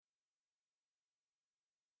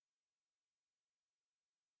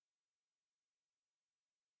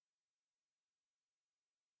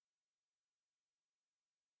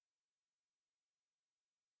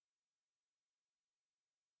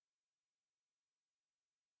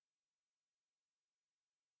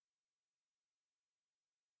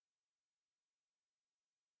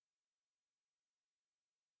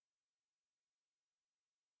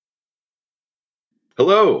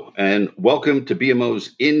Hello, and welcome to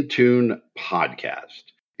BMO's In Tune podcast.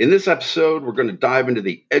 In this episode, we're going to dive into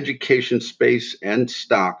the education space and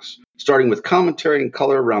stocks, starting with commentary and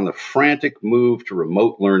color around the frantic move to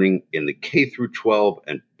remote learning in the K through 12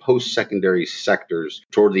 and post-secondary sectors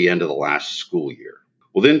toward the end of the last school year.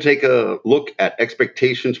 We'll then take a look at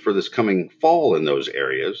expectations for this coming fall in those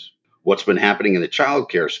areas, what's been happening in the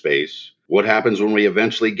childcare space, what happens when we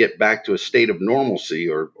eventually get back to a state of normalcy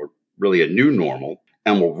or really a new normal,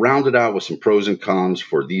 and we'll round it out with some pros and cons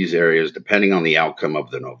for these areas depending on the outcome of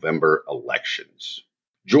the November elections.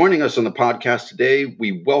 Joining us on the podcast today,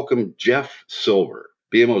 we welcome Jeff Silver,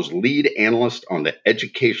 BMO's lead analyst on the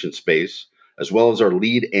education space, as well as our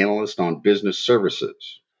lead analyst on business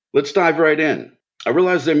services. Let's dive right in. I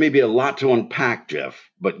realize there may be a lot to unpack, Jeff,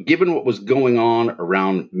 but given what was going on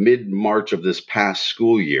around mid-March of this past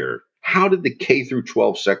school year, how did the K through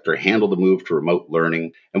 12 sector handle the move to remote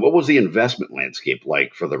learning, and what was the investment landscape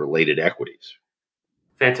like for the related equities?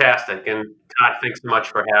 Fantastic. And Todd, thanks so much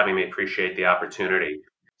for having me. Appreciate the opportunity.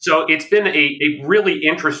 So it's been a really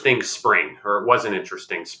interesting spring, or it was an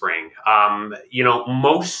interesting spring.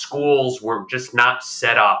 Most schools were just not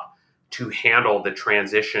set up to handle the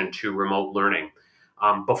transition to remote learning.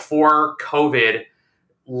 Before COVID,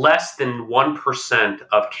 less than 1%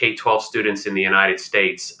 of K 12 students in the United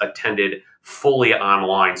States attended fully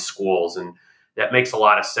online schools. And that makes a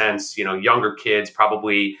lot of sense. Younger kids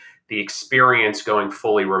probably the experience going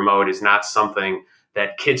fully remote is not something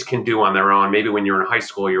that kids can do on their own. Maybe when you're in high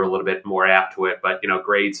school, you're a little bit more apt to it. But,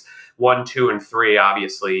 grades 1, 2, and 3,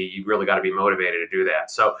 obviously, you really got to be motivated to do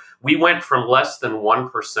that. So we went from less than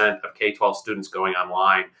 1% of K 12 students going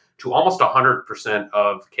online to almost 100%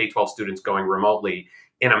 of K 12 students going remotely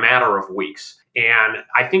in a matter of weeks. And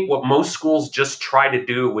I think what most schools just tried to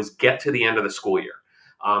do was get to the end of the school year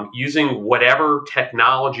using whatever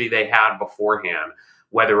technology they had beforehand,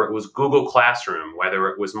 whether it was Google Classroom, whether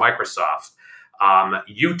it was Microsoft,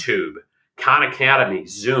 YouTube, Khan Academy,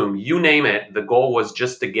 Zoom, you name it. The goal was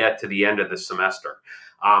just to get to the end of the semester.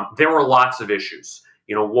 There were lots of issues.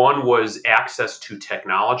 One was access to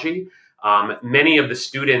technology. Many of the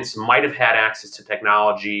students might have had access to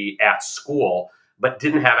technology at school, but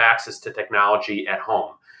didn't have access to technology at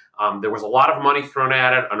home. There was a lot of money thrown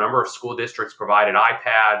at it. A number of school districts provided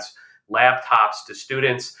iPads, laptops to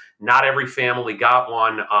students. Not every family got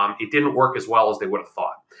one. It didn't work as well as they would have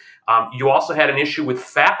thought. You also had an issue with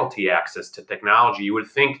faculty access to technology. You would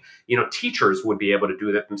think, teachers would be able to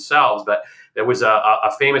do that themselves, but there was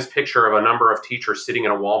a famous picture of a number of teachers sitting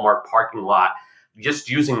in a Walmart parking lot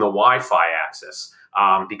just using the Wi-Fi access.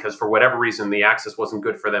 Because for whatever reason, the access wasn't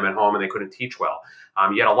good for them at home and they couldn't teach well.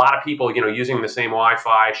 You had a lot of people, using the same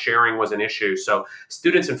Wi-Fi. Sharing was an issue. So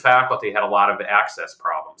students and faculty had a lot of access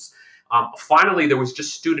problems. Finally, there was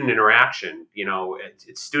just student interaction.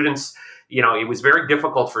 Students, it was very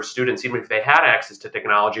difficult for students, even if they had access to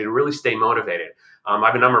technology, to really stay motivated. I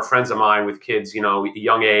have a number of friends of mine with kids,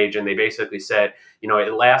 young age, and they basically said,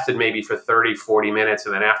 it lasted maybe for 30, 40 minutes.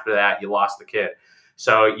 And then after that, you lost the kid.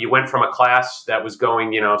 So you went from a class that was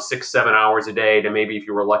going, 6, 7 hours a day to maybe, if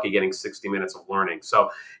you were lucky, getting 60 minutes of learning. So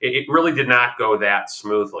it really did not go that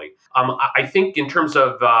smoothly. I think in terms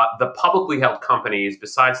of the publicly held companies,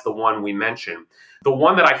 besides the one we mentioned, the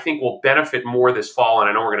one that I think will benefit more this fall, and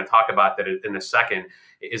I know we're going to talk about that in a second,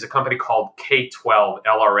 is a company called K12,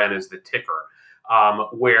 LRN is the ticker,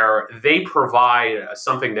 where they provide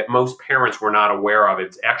something that most parents were not aware of.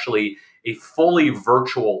 It's actually a fully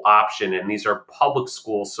virtual option, and these are public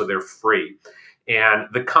schools, so they're free. And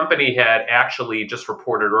the company had actually just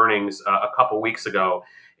reported earnings a couple weeks ago,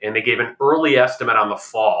 and they gave an early estimate on the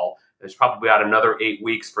fall. There's probably about another 8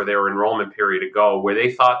 weeks for their enrollment period to go, where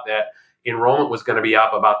they thought that enrollment was going to be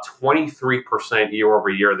up about 23% year over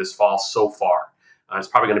year this fall so far. It's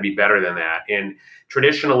probably going to be better than that. And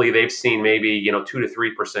traditionally, they've seen maybe 2 to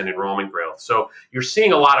 3% enrollment growth. So you're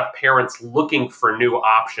seeing a lot of parents looking for new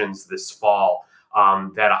options this fall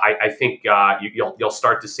that I think you'll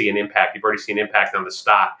start to see an impact. You've already seen an impact on the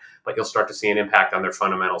stock, but you'll start to see an impact on their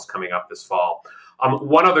fundamentals coming up this fall.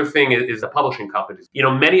 One other thing is the publishing companies.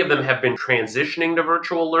 Many of them have been transitioning to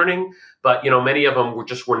virtual learning, but many of them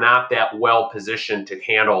were not that well positioned to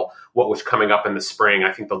handle what was coming up in the spring.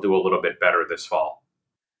 I think they'll do a little bit better this fall.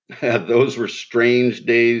 Those were strange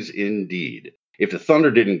days indeed. If the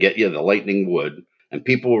thunder didn't get you, the lightning would, and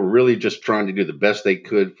people were really just trying to do the best they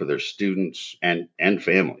could for their students and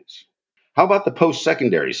families. How about the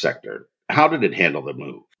post-secondary sector? How did it handle the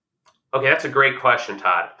move? Okay, that's a great question,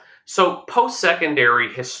 Todd. So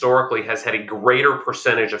post-secondary historically has had a greater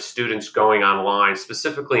percentage of students going online,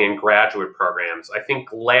 specifically in graduate programs. I think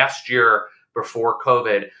last year before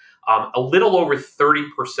COVID, a little over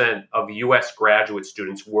 30% of U.S. graduate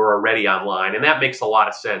students were already online, and that makes a lot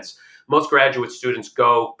of sense. Most graduate students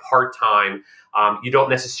go part-time. You don't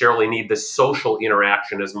necessarily need the social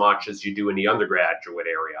interaction as much as you do in the undergraduate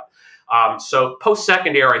area. So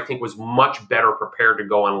post-secondary, I think, was much better prepared to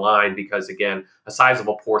go online because, again, a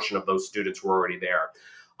sizable portion of those students were already there.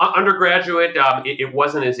 Undergraduate, it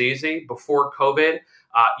wasn't as easy. Before COVID,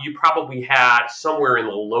 you probably had somewhere in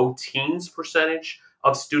the low teens percentage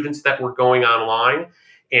of students that were going online.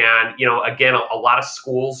 And, again, a lot of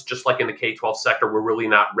schools, just like in the K-12 sector, were really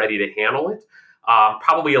not ready to handle it.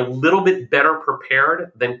 Probably a little bit better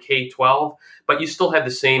prepared than K-12, but you still had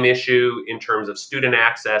the same issue in terms of student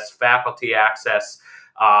access, faculty access,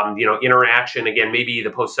 interaction. Again, maybe the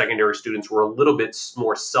post-secondary students were a little bit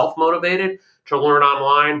more self-motivated to learn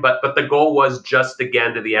online, but the goal was just,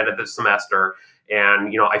 again, to the end of the semester.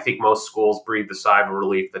 And, I think most schools breathed a sigh of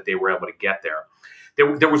relief that they were able to get there.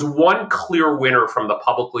 There was one clear winner from the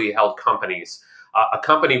publicly held companies, a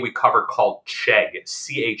company we cover called Chegg.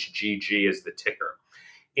 CHGG is the ticker.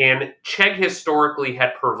 And Chegg historically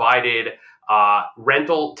had provided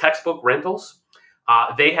textbook rentals.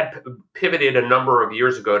 They had pivoted a number of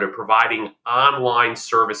years ago to providing online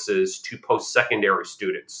services to post-secondary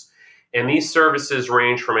students. And these services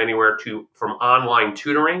range from anywhere from online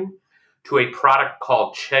tutoring to a product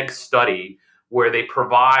called Chegg Study, where they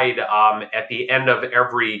provide at the end of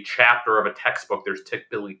every chapter of a textbook, there's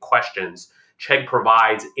typically questions. Chegg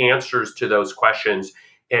provides answers to those questions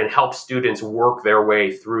and helps students work their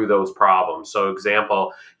way through those problems. So,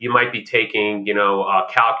 example, you might be taking, a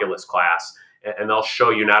calculus class, and they'll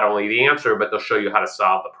show you not only the answer, but they'll show you how to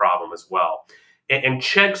solve the problem as well. And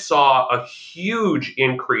Chegg saw a huge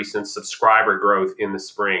increase in subscriber growth in the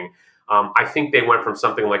spring. I think they went from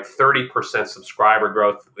something like 30% subscriber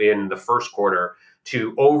growth in the first quarter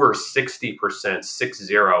to over 60%,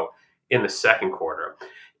 60, in the second quarter.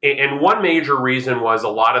 And one major reason was a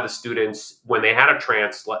lot of the students, when they had a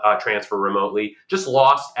transfer remotely, just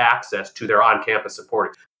lost access to their on-campus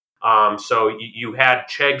support. So you had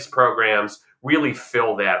Chegg's programs really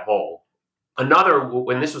fill that hole. Another,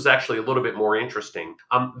 when this was actually a little bit more interesting,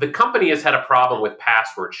 the company has had a problem with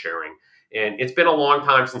password sharing. And it's been a long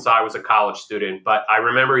time since I was a college student, but I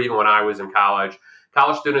remember even when I was in college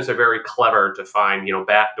students are very clever to find,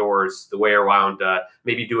 back doors, the way around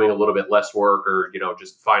maybe doing a little bit less work or,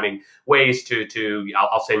 just finding ways to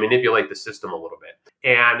I'll say manipulate the system a little bit.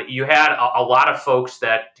 And you had a lot of folks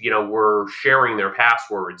that, were sharing their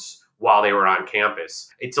passwords while they were on campus.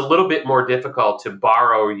 It's a little bit more difficult to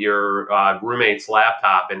borrow your roommate's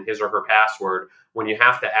laptop and his or her password when you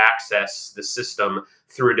have to access the system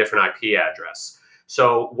through a different IP address.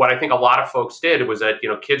 So what I think a lot of folks did was that,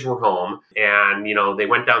 kids were home and, they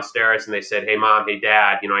went downstairs and they said, hey, mom, hey,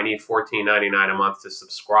 dad, I need $14.99 a month to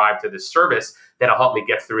subscribe to this service that'll help me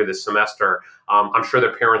get through this semester. I'm sure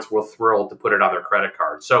their parents were thrilled to put it on their credit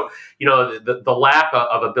card. So, the lack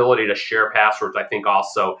of ability to share passwords, I think,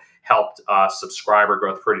 also helped subscriber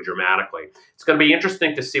growth pretty dramatically. It's going to be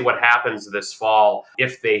interesting to see what happens this fall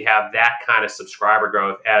if they have that kind of subscriber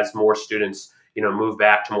growth as more students move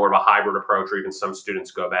back to more of a hybrid approach, or even some students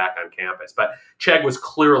go back on campus. But Chegg was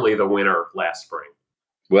clearly the winner last spring.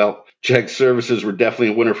 Well, Chegg services were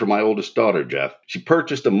definitely a winner for my oldest daughter, Jeff. She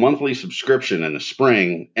purchased a monthly subscription in the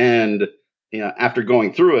spring, and after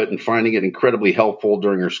going through it and finding it incredibly helpful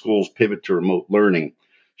during her school's pivot to remote learning,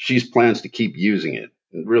 she's plans to keep using it.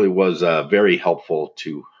 It really was very helpful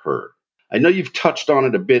to her. I know you've touched on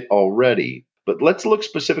it a bit already, but let's look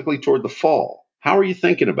specifically toward the fall. How are you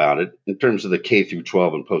thinking about it in terms of the K through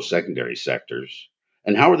 12 and post-secondary sectors?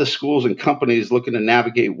 And how are the schools and companies looking to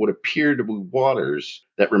navigate what appear to be waters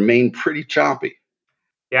that remain pretty choppy?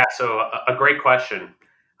 Yeah, so a great question.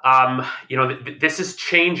 This is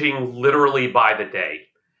changing literally by the day.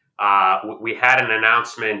 We had an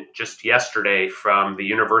announcement just yesterday from the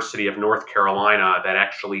University of North Carolina that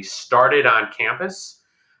actually started on campus.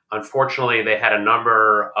 Unfortunately, they had a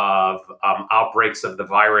number of outbreaks of the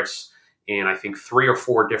virus in, I think, 3 or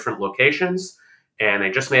 4 different locations, and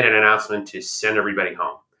they just made an announcement to send everybody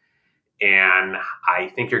home. And I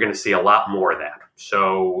think you're going to see a lot more of that.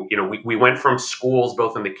 So, we went from schools,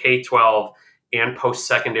 both in the K-12 and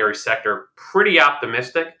post-secondary sector, pretty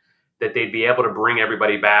optimistic that they'd be able to bring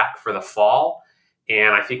everybody back for the fall.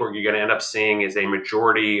 And I think what you're going to end up seeing is a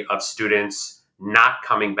majority of students not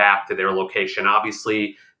coming back to their location.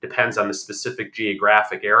 Obviously, depends on the specific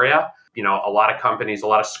geographic area. A lot of companies, a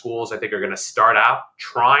lot of schools, I think, are going to start out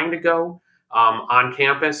trying to go on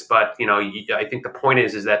campus. But, I think the point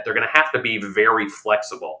is that they're going to have to be very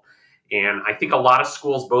flexible. And I think a lot of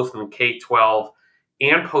schools, both in K-12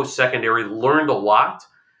 and post-secondary, learned a lot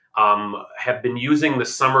have been using the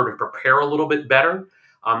summer to prepare a little bit better,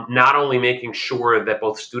 not only making sure that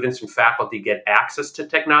both students and faculty get access to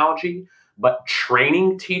technology, but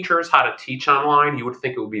training teachers how to teach online. You would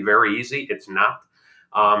think it would be very easy. It's not.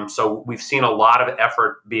 So we've seen a lot of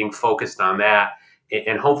effort being focused on that.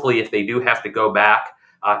 And hopefully, if they do have to go back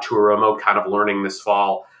to a remote kind of learning this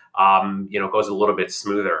fall, it goes a little bit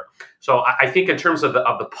smoother. So I think in terms of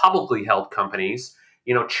the publicly held companies,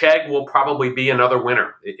 Chegg will probably be another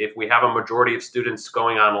winner. If we have a majority of students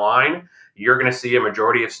going online, you're going to see a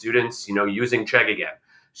majority of students, using Chegg again.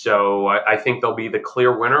 So I think they'll be the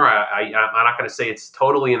clear winner. I'm not going to say it's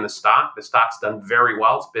totally in the stock. The stock's done very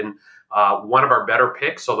well. It's been one of our better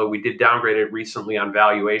picks, although we did downgrade it recently on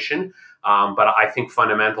valuation. But I think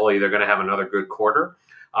fundamentally they're going to have another good quarter.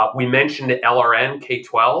 We mentioned LRN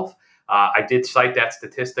K-12. I did cite that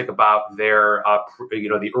statistic about their,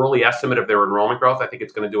 the early estimate of their enrollment growth. I think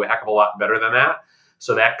it's going to do a heck of a lot better than that.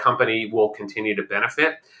 So that company will continue to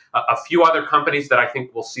benefit. A few other companies that I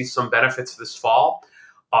think will see some benefits this fall.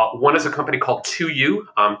 One is a company called 2U.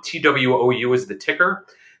 TWOU is the ticker.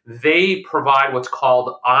 They provide what's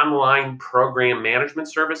called online program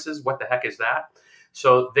management services. What the heck is that?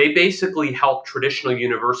 So they basically help traditional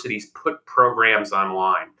universities put programs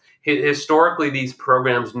online. Historically, these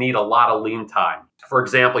programs need a lot of lean time. For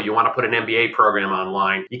example, you want to put an MBA program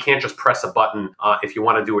online. You can't just press a button if you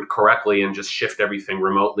want to do it correctly and just shift everything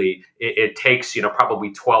remotely. It takes,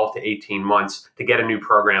 probably 12 to 18 months to get a new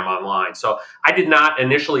program online. So I did not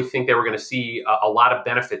initially think they were going to see a lot of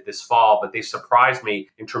benefit this fall, but they surprised me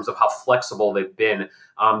in terms of how flexible they've been.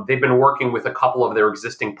 They've been working with a couple of their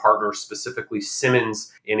existing partners, specifically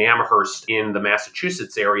Simmons in Amherst in the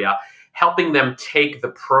Massachusetts area, helping them take the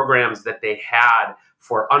programs that they had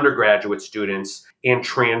for undergraduate students and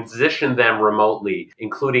transition them remotely,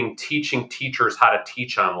 including teaching teachers how to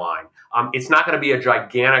teach online. It's not going to be a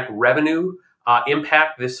gigantic revenue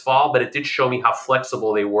impact this fall, but it did show me how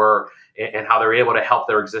flexible they were and how they're able to help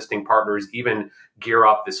their existing partners even gear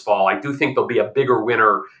up this fall. I do think there'll be a bigger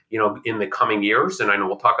winner, in the coming years, and I know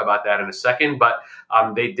we'll talk about that in a second, but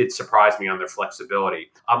they did surprise me on their flexibility.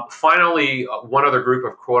 Finally, one other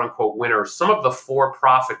group of quote-unquote winners, some of the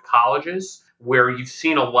for-profit colleges where you've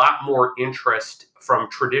seen a lot more interest from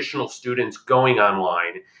traditional students going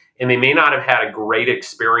online, and they may not have had a great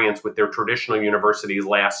experience with their traditional universities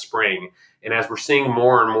last spring. And as we're seeing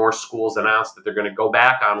more and more schools announce that they're going to go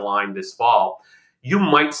back online this fall, you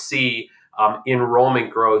might see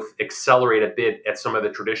enrollment growth accelerate a bit at some of the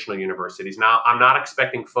traditional universities. Now, I'm not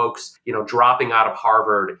expecting folks, dropping out of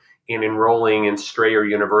Harvard and enrolling in Strayer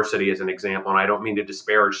University as an example. And I don't mean to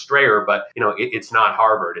disparage Strayer, but it's not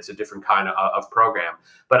Harvard. It's a different kind of program.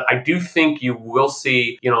 But I do think you will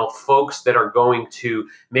see, folks that are going to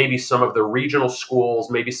maybe some of the regional schools,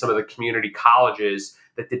 maybe some of the community colleges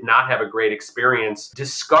that did not have a great experience,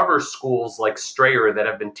 discover schools like Strayer that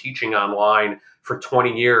have been teaching online for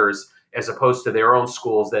 20 years, as opposed to their own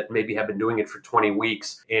schools that maybe have been doing it for 20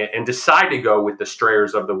 weeks and decide to go with the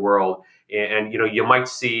Strayers of the world. And you might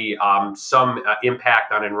see some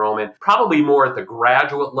impact on enrollment, probably more at the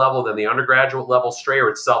graduate level than the undergraduate level. Strayer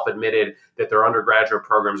itself admitted that their undergraduate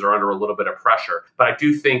programs are under a little bit of pressure. But I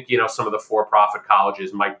do think, some of the for-profit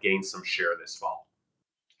colleges might gain some share this fall.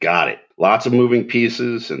 Got it. Lots of moving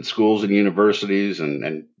pieces, and schools and universities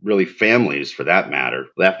and really families, for that matter,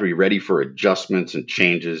 will have to be ready for adjustments and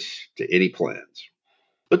changes to any plans.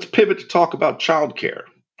 Let's pivot to talk about childcare.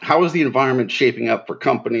 How is the environment shaping up for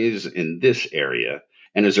companies in this area?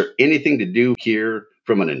 And is there anything to do here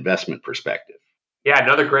from an investment perspective? Yeah,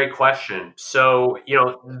 another great question. So,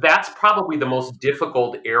 that's probably the most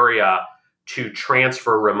difficult area to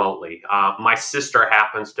transfer remotely. My sister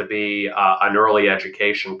happens to be an early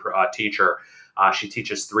education teacher. She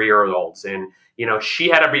teaches 3-year-olds, and she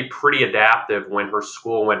had to be pretty adaptive when her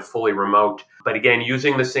school went fully remote. But again,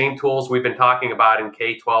 using the same tools we've been talking about in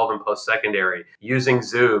K-12 and post-secondary, using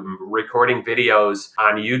Zoom, recording videos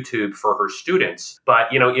on YouTube for her students. But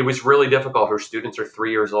it was really difficult. Her students are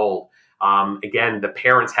 3 years old. Again, the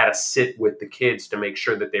parents had to sit with the kids to make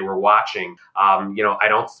sure that they were watching. I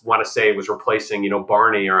don't want to say it was replacing,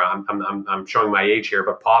 Barney, or I'm showing my age here,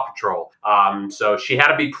 but Paw Patrol. So she had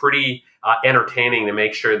to be pretty entertaining to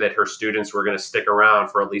make sure that her students were going to stick around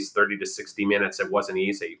for at least 30 to 60 minutes. It wasn't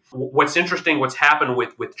easy. What's interesting, what's happened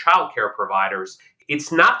with childcare providers,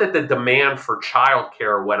 it's not that the demand for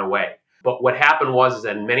childcare went away. But what happened was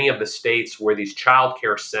that in many of the states where these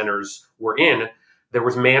childcare centers were in, there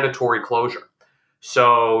was mandatory closure.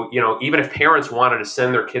 So, even if parents wanted to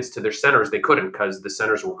send their kids to their centers, they couldn't because the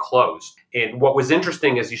centers were closed. And what was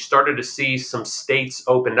interesting is you started to see some states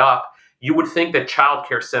opened up. you would think that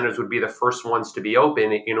childcare centers would be the first ones to be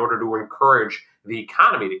open in order to encourage the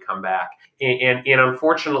economy to come back. And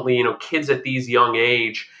unfortunately, kids at these young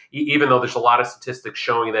age, even though there's a lot of statistics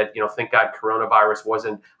showing that, thank God coronavirus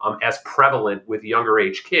wasn't as prevalent with younger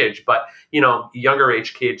age kids, but, younger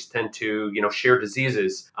age kids tend to, share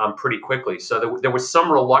diseases pretty quickly. So there was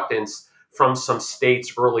some reluctance from some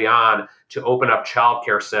states early on to open up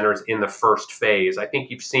childcare centers in the first phase. I think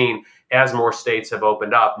you've seen as more states have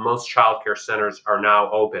opened up, most childcare centers are now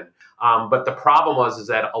open. But the problem is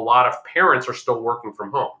that a lot of parents are still working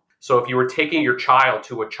from home. So if you were taking your child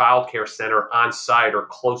to a childcare center on site or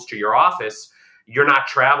close to your office, you're not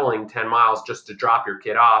traveling 10 miles just to drop your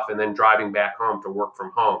kid off and then driving back home to work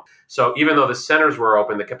from home. So even though the centers were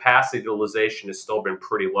open, the capacity utilization has still been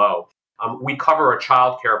pretty low. We cover a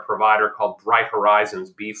childcare provider called Bright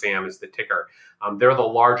Horizons. BFAM is the ticker. They're the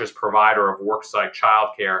largest provider of worksite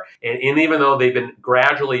childcare. And even though they've been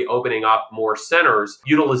gradually opening up more centers,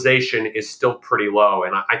 utilization is still pretty low.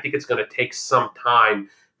 And I think it's going to take some time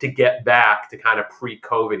to get back to kind of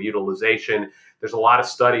pre-COVID utilization. There's a lot of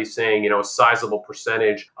studies saying, a sizable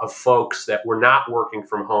percentage of folks that were not working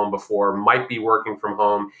from home before might be working from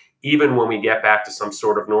home even when we get back to some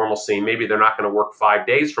sort of normalcy. Maybe they're not going to work 5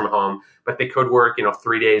 days from home, but they could work,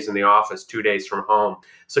 3 days in the office, 2 days from home.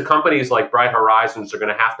 So companies like Bright Horizons are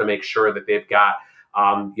going to have to make sure that they've got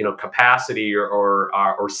capacity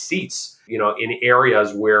or seats, in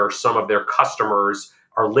areas where some of their customers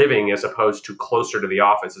are living as opposed to closer to the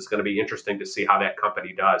office. It's going to be interesting to see how that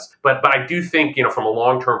company does. But I do think, from a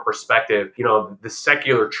long-term perspective, the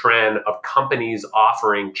secular trend of companies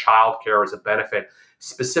offering childcare as a benefit,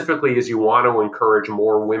 specifically as you want to encourage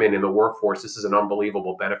more women in the workforce, this is an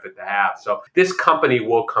unbelievable benefit to have. So this company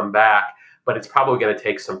will come back, but it's probably going to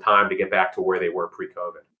take some time to get back to where they were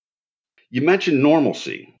pre-COVID. You mentioned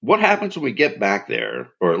normalcy. What happens when we get back there,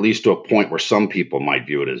 or at least to a point where some people might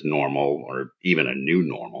view it as normal or even a new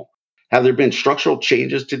normal? Have there been structural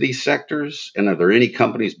changes to these sectors? And are there any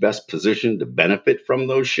companies best positioned to benefit from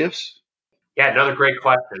those shifts? Yeah, another great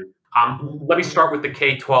question. Let me start with the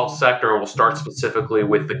K-12 sector, and we'll start specifically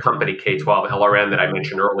with the company K-12 LRN that I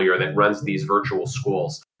mentioned earlier that runs these virtual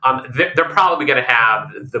schools. They're probably going to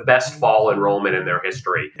have the best fall enrollment in their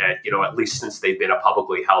history, at least since they've been a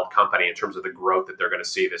publicly held company in terms of the growth that they're going to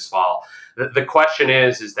see this fall. The question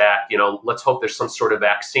is that, let's hope there's some sort of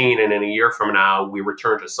vaccine, and in a year from now, we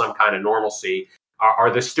return to some kind of normalcy. Are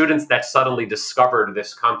the students that suddenly discovered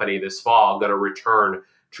this company this fall going to return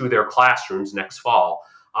to their classrooms next fall?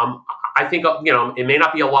 I think, it may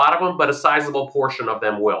not be a lot of them, but a sizable portion of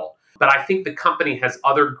them will. But I think the company has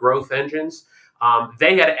other growth engines.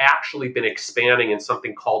 They had actually been expanding in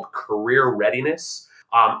something called career readiness.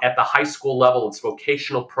 At the high school level, it's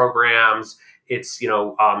vocational programs. It's,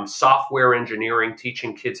 software engineering,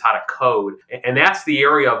 teaching kids how to code. And that's the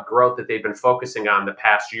area of growth that they've been focusing on the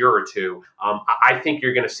past year or two. I think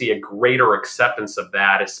you're going to see a greater acceptance of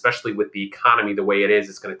that, especially with the economy the way it is.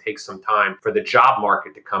 It's going to take some time for the job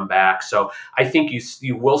market to come back. So I think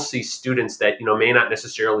you will see students that, may not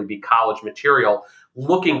necessarily be college material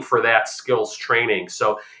looking for that skills training.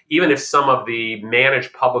 So even if some of the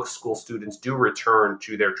managed public school students do return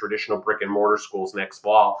to their traditional brick and mortar schools next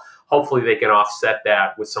fall, hopefully they can offset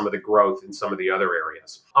that with some of the growth in some of the other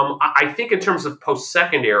areas. I think in terms of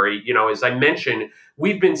post-secondary, as I mentioned,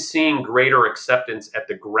 we've been seeing greater acceptance at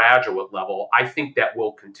the graduate level. I think that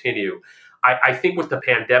will continue. I think what the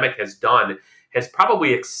pandemic has done has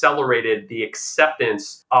probably accelerated the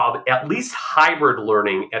acceptance of at least hybrid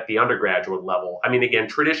learning at the undergraduate level. I mean, again,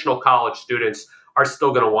 traditional college students are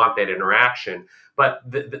still going to want that interaction, but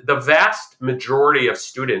the vast majority of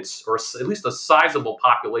students, or at least a sizable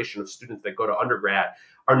population of students that go to undergrad,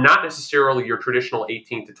 are not necessarily your traditional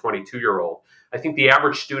 18 to 22-year-old. I think the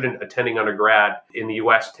average student attending undergrad in the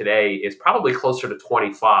US today is probably closer to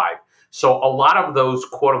 25. So a lot of those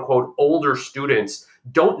quote unquote older students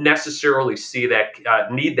don't necessarily see that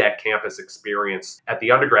need that campus experience at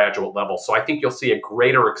the undergraduate level. So I think you'll see a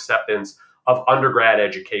greater acceptance of undergrad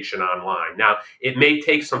education online. Now, it may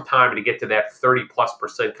take some time to get to that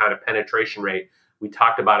 30+% kind of penetration rate we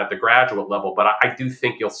talked about at the graduate level, but I do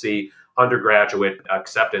think you'll see undergraduate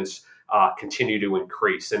acceptance continue to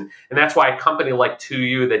increase. And that's why a company like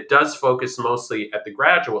 2U that does focus mostly at the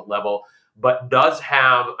graduate level, but does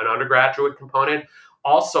have an undergraduate component,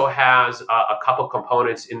 also has a couple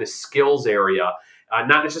components in the skills area,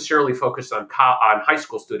 not necessarily focused on high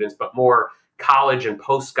school students, but more college and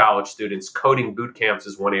post-college students. Coding boot camps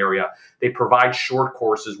is one area. They provide short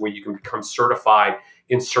courses where you can become certified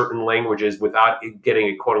in certain languages without getting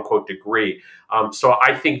a quote-unquote degree. So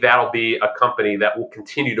I think that'll be a company that will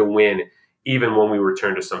continue to win even when we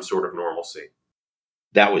return to some sort of normalcy.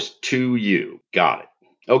 That was to you. Got it.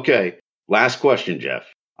 Okay. Last question, Jeff.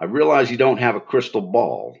 I realize you don't have a crystal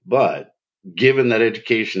ball, but given that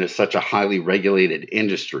education is such a highly regulated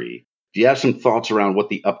industry, do you have some thoughts around what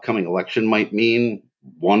the upcoming election might mean,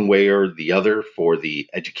 one way or the other, for the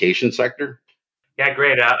education sector? Yeah,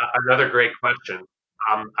 great. Another great question.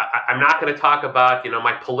 I'm not going to talk about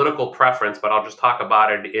my political preference, but I'll just talk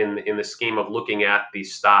about it in the scheme of looking at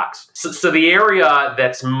these stocks. So the area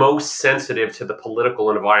that's most sensitive to the political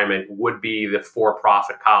environment would be the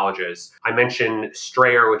for-profit colleges. I mentioned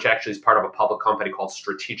Strayer, which actually is part of a public company called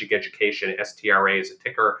Strategic Education. STRA is a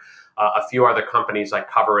ticker. A few other companies I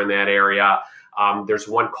cover in that area. There's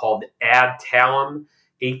one called Adtalem,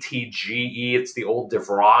 ATGE. It's the old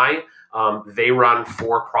DeVry. They run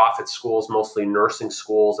for-profit schools, mostly nursing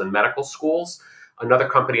schools and medical schools. Another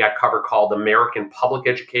company I cover called American Public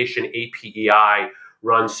Education, APEI,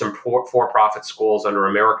 runs some for-profit schools under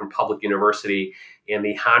American Public University and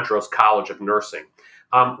the Hondros College of Nursing.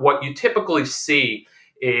 What you typically see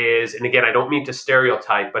is, and again, I don't mean to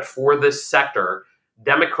stereotype, but for this sector,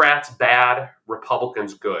 Democrats bad,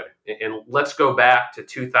 Republicans good. And let's go back to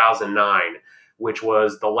 2009, which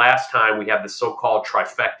was the last time we had the so-called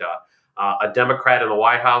trifecta. A Democrat in the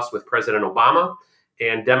White House with President Obama,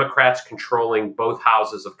 and Democrats controlling both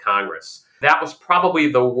houses of Congress. That was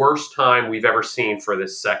probably the worst time we've ever seen for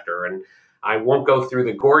this sector. And I won't go through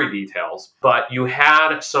the gory details, but you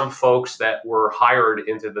had some folks that were hired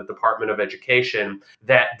into the Department of Education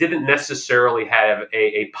that didn't necessarily have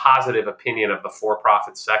a positive opinion of the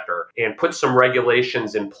for-profit sector and put some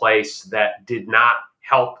regulations in place that did not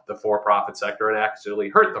help the for-profit sector and actually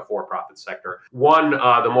hurt the for-profit sector. One,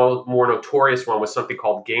 the more notorious one, was something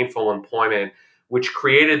called gainful employment, which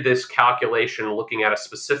created this calculation looking at a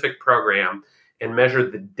specific program and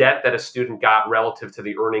measured the debt that a student got relative to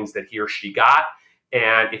the earnings that he or she got.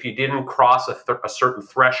 And if you didn't cross a certain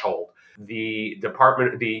threshold, the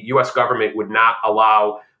U.S. government would not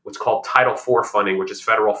allow what's called Title IV funding, which is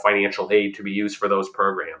federal financial aid, to be used for those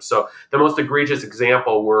programs. So the most egregious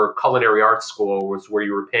example were culinary arts school, was where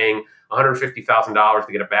you were paying $150,000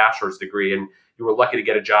 to get a bachelor's degree, and you were lucky to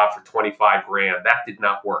get a job for $25,000. That did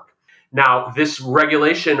not work. Now, this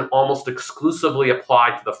regulation almost exclusively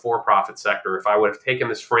applied to the for-profit sector. If I would have taken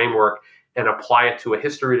this framework and apply it to a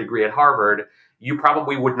history degree at Harvard, you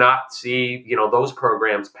probably would not see, those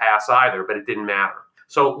programs pass either, but it didn't matter.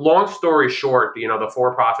 So long story short, the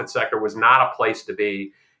for-profit sector was not a place to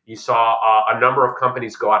be. You saw a number of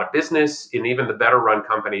companies go out of business, and even the better run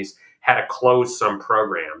companies had to close some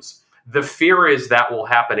programs. The fear is that will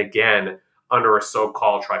happen again under a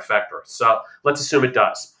so-called trifecta. So let's assume it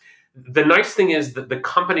does. The nice thing is that the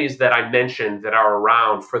companies that I mentioned that are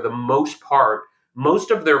around, for the most part,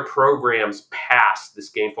 most of their programs passed this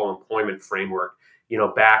gainful employment framework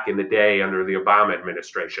back in the day under the Obama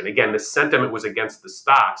administration. Again, the sentiment was against the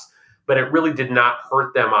stocks, but it really did not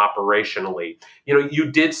hurt them operationally. You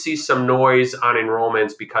did see some noise on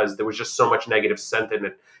enrollments because there was just so much negative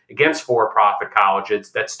sentiment against for-profit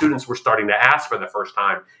colleges that students were starting to ask for the first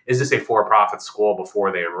time, is this a for-profit school,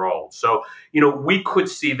 before they enrolled? So, we could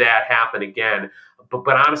see that happen again.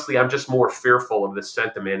 But honestly, I'm just more fearful of the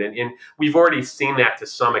sentiment. And we've already seen that to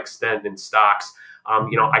some extent in stocks.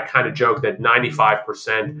 I kind of joke that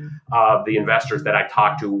 95% of the investors that I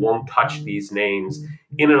talk to won't touch these names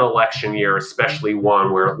in an election year, especially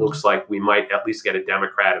one where it looks like we might at least get a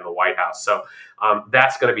Democrat in the White House. So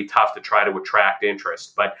that's going to be tough to try to attract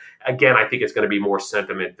interest. But again, I think it's going to be more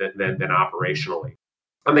sentiment than operationally.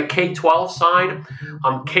 On the K-12 side,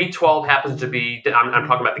 K-12 happens to be, I'm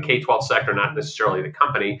talking about the K-12 sector, not necessarily the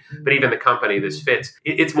company, but even the company this fits,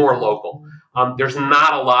 it's more local. There's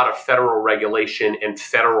not a lot of federal regulation and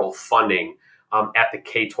federal funding at the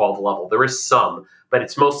K-12 level. There is some, but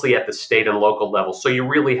it's mostly at the state and local level. So you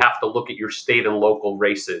really have to look at your state and local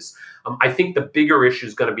races. I think the bigger issue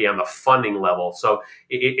is going to be on the funding level. So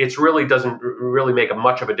it really doesn't really make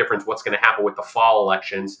much of a difference what's going to happen with the fall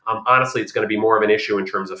elections. Honestly, it's going to be more of an issue in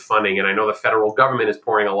terms of funding. And I know the federal government is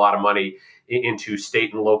pouring a lot of money into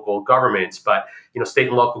state and local governments, but state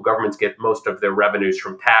and local governments get most of their revenues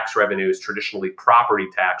from tax revenues, traditionally property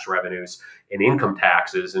tax revenues and income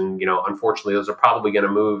taxes. And unfortunately, those are probably going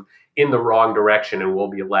to move in the wrong direction and will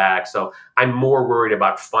be lagged. So I'm more worried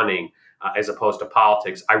about funding as opposed to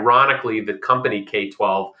politics. Ironically, the company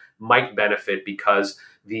K-12 might benefit because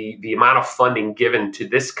the amount of funding given to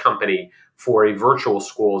this company for a virtual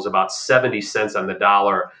school is about 70 cents on the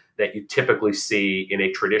dollar that you typically see in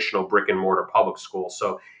a traditional brick and mortar public school.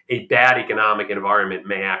 So a bad economic environment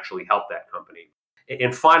may actually help that company.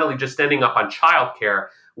 And finally, just ending up on childcare,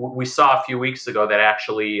 we saw a few weeks ago that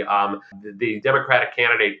actually the Democratic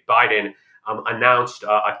candidate Biden announced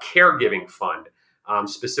a caregiving fund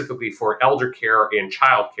specifically for elder care and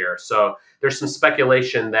child care. So there's some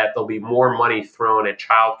speculation that there'll be more money thrown at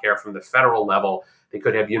child care from the federal level. They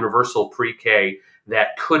could have universal pre-K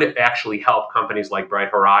that could actually help companies like Bright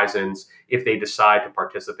Horizons if they decide to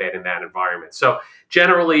participate in that environment. So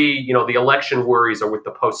generally, the election worries are with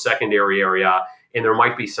the post-secondary area, and there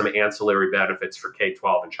might be some ancillary benefits for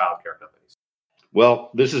K-12 and childcare companies.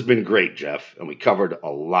 Well, this has been great, Jeff, and we covered a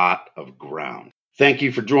lot of ground. Thank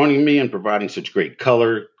you for joining me and providing such great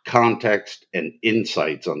color, context, and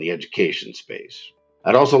insights on the education space.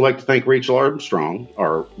 I'd also like to thank Rachel Armstrong,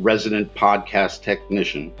 our resident podcast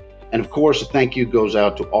technician. And of course, a thank you goes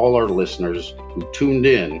out to all our listeners who tuned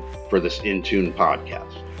in for this In Tune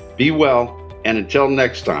podcast. Be well, and until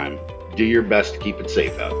next time, do your best to keep it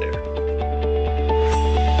safe out there.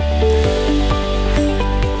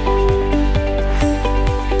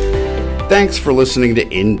 Thanks for listening to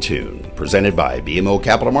In Tune, presented by BMO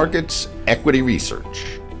Capital Markets Equity Research.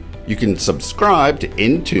 You can subscribe to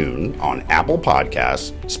In Tune on Apple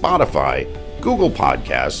Podcasts, Spotify, Google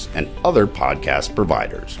Podcasts, and other podcast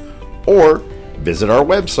providers. Or visit our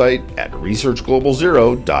website at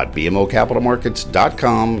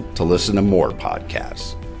researchglobalzero.bmocapitalmarkets.com to listen to more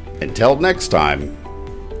podcasts. Until next time,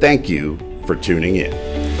 thank you for tuning in.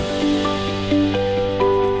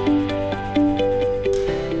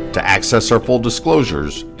 To access our full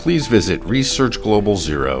disclosures, please visit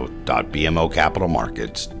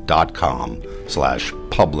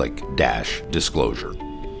researchglobalzero.bmocapitalmarkets.com/public-disclosure.